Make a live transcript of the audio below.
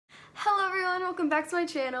welcome back to my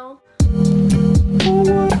channel.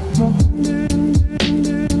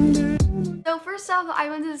 So first off, I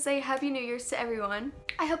wanted to say Happy New Year's to everyone.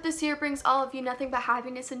 I hope this year brings all of you nothing but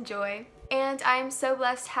happiness and joy. And I am so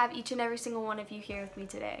blessed to have each and every single one of you here with me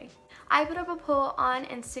today. I put up a poll on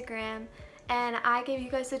Instagram and I gave you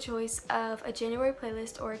guys the choice of a January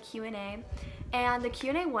playlist or a Q&A. And the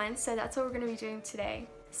Q&A won, so that's what we're going to be doing today.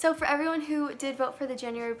 So for everyone who did vote for the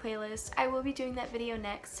January playlist, I will be doing that video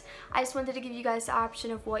next. I just wanted to give you guys the option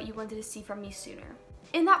of what you wanted to see from me sooner.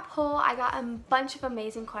 In that poll, I got a bunch of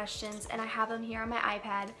amazing questions and I have them here on my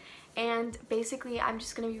iPad. And basically, I'm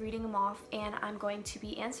just going to be reading them off and I'm going to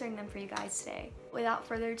be answering them for you guys today. Without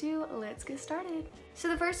further ado, let's get started. So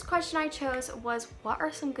the first question I chose was, what are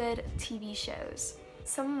some good TV shows?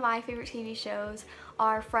 Some of my favorite TV shows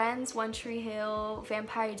are Friends, One Tree Hill,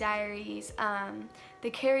 Vampire Diaries, The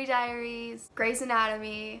Carrie Diaries, Grey's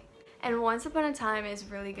Anatomy, and Once Upon a Time is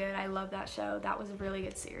really good. I love that show. That was a really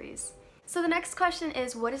good series. So the next question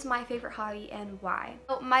is, what is my favorite hobby and why?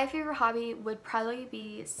 So my favorite hobby would probably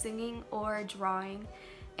be singing or drawing,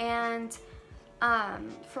 and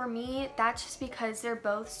for me, that's just because they're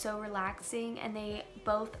both so relaxing and they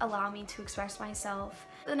both allow me to express myself.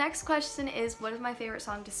 The next question is, what is my favorite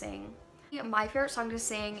song to sing? My favorite song to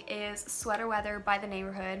sing is Sweater Weather by The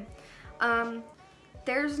Neighborhood.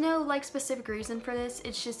 There's no like specific reason for this,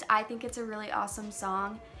 it's just I think it's a really awesome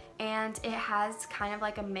song and it has kind of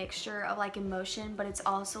like a mixture of like emotion, but it's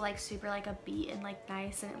also like super like upbeat and like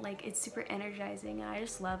nice, and like it's super energizing and I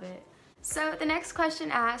just love it. So the next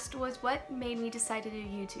question asked was, what made me decide to do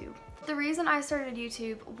YouTube? The reason I started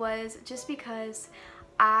YouTube was just because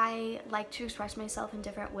I like to express myself in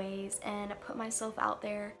different ways and put myself out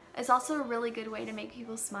there. It's also a really good way to make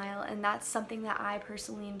people smile, and that's something that I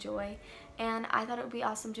personally enjoy, and I thought it would be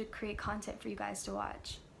awesome to create content for you guys to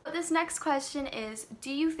watch. But this next question is,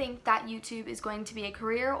 do you think that YouTube is going to be a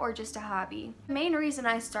career or just a hobby? The main reason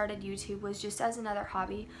I started YouTube was just as another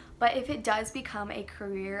hobby, but if it does become a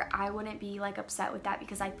career, I wouldn't be like upset with that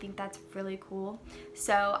because I think that's really cool.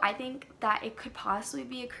 So I think that it could possibly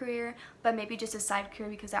be a career, but maybe just a side career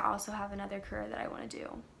because I also have another career that I want to do.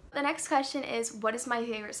 The next question is, what is my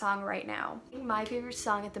favorite song right now? I think my favorite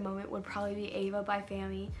song at the moment would probably be Ava by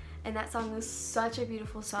Family. And that song is such a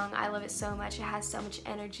beautiful song. I love it so much. It has so much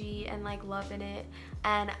energy and like love in it.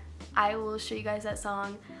 And I will show you guys that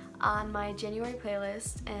song on my January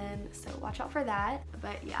playlist, and so watch out for that.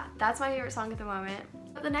 But yeah, that's my favorite song at the moment.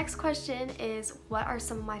 The next question is, what are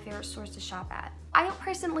some of my favorite stores to shop at? I don't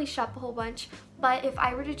personally shop a whole bunch, but if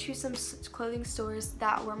I were to choose some clothing stores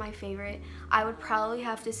that were my favorite, I would probably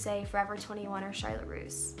have to say Forever 21 or Charlotte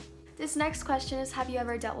Russe. This next question is, have you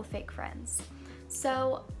ever dealt with fake friends?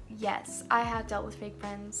 So yes, I have dealt with fake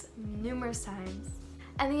friends numerous times.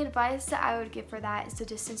 And the advice that I would give for that is to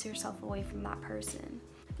distance yourself away from that person.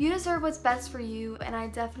 You deserve what's best for you, and I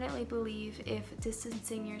definitely believe if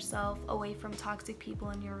distancing yourself away from toxic people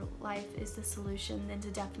in your life is the solution, then to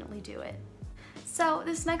definitely do it. So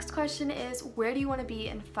this next question is, where do you want to be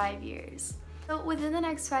in 5 years? So within the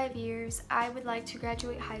next 5 years, I would like to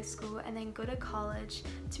graduate high school and then go to college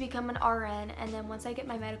to become an RN, and then once I get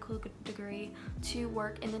my medical degree, to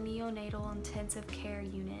work in the neonatal intensive care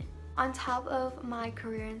unit. On top of my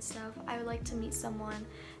career and stuff, I would like to meet someone,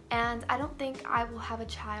 and I don't think I will have a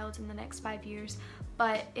child in the next 5 years,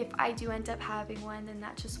 but if I do end up having one, then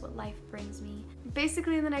that's just what life brings me.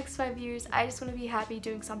 Basically, in the next 5 years, I just want to be happy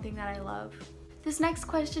doing something that I love. This next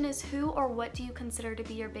question is, who or what do you consider to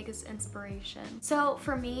be your biggest inspiration? So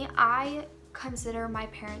for me, I consider my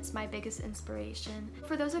parents my biggest inspiration.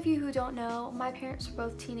 For those of you who don't know, my parents were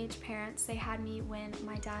both teenage parents. They had me when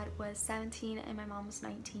my dad was 17 and my mom was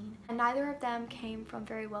 19. And neither of them came from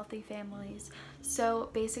very wealthy families. So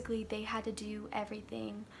basically they had to do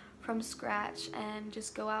everything from scratch and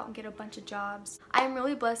just go out and get a bunch of jobs. I am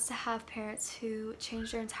really blessed to have parents who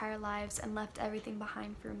changed their entire lives and left everything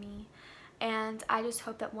behind for me. And I just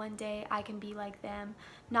hope that one day I can be like them.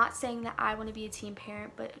 Not saying that I want to be a teen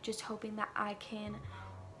parent, but just hoping that I can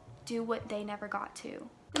do what they never got to.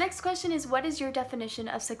 The next question is, what is your definition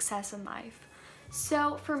of success in life?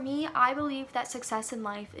 So for me, I believe that success in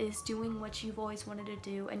life is doing what you've always wanted to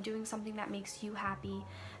do and doing something that makes you happy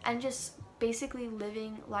and just basically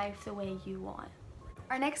living life the way you want.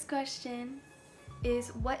 Our next question is,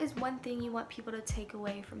 what is one thing you want people to take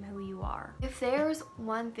away from who you are? If there's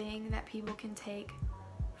one thing that people can take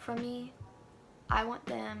from me, I want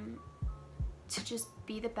them to just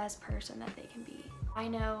be the best person that they can be. I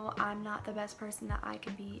know I'm not the best person that I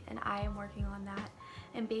can be, and I am working on that.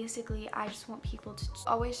 And basically, I just want people to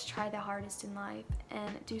always try the hardest in life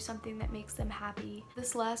and do something that makes them happy.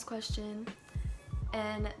 This last question,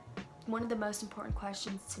 and one of the most important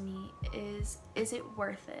questions to me is it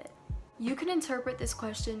worth it? You can interpret this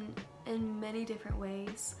question in many different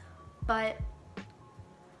ways, but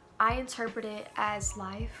I interpret it as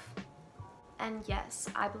life, and yes,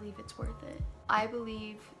 I believe it's worth it. I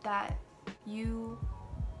believe that you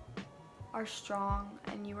are strong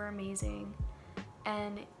and you are amazing,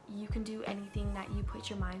 and you can do anything that you put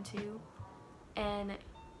your mind to, and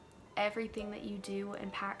everything that you do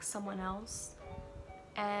impacts someone else,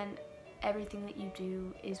 and everything that you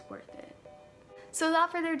do is worth it. So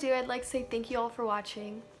without further ado, I'd like to say thank you all for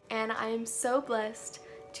watching, and I am so blessed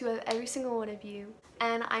to have every single one of you,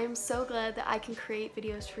 and I am so glad that I can create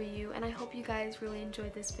videos for you, and I hope you guys really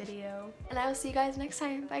enjoyed this video, and I will see you guys next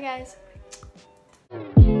time. Bye guys.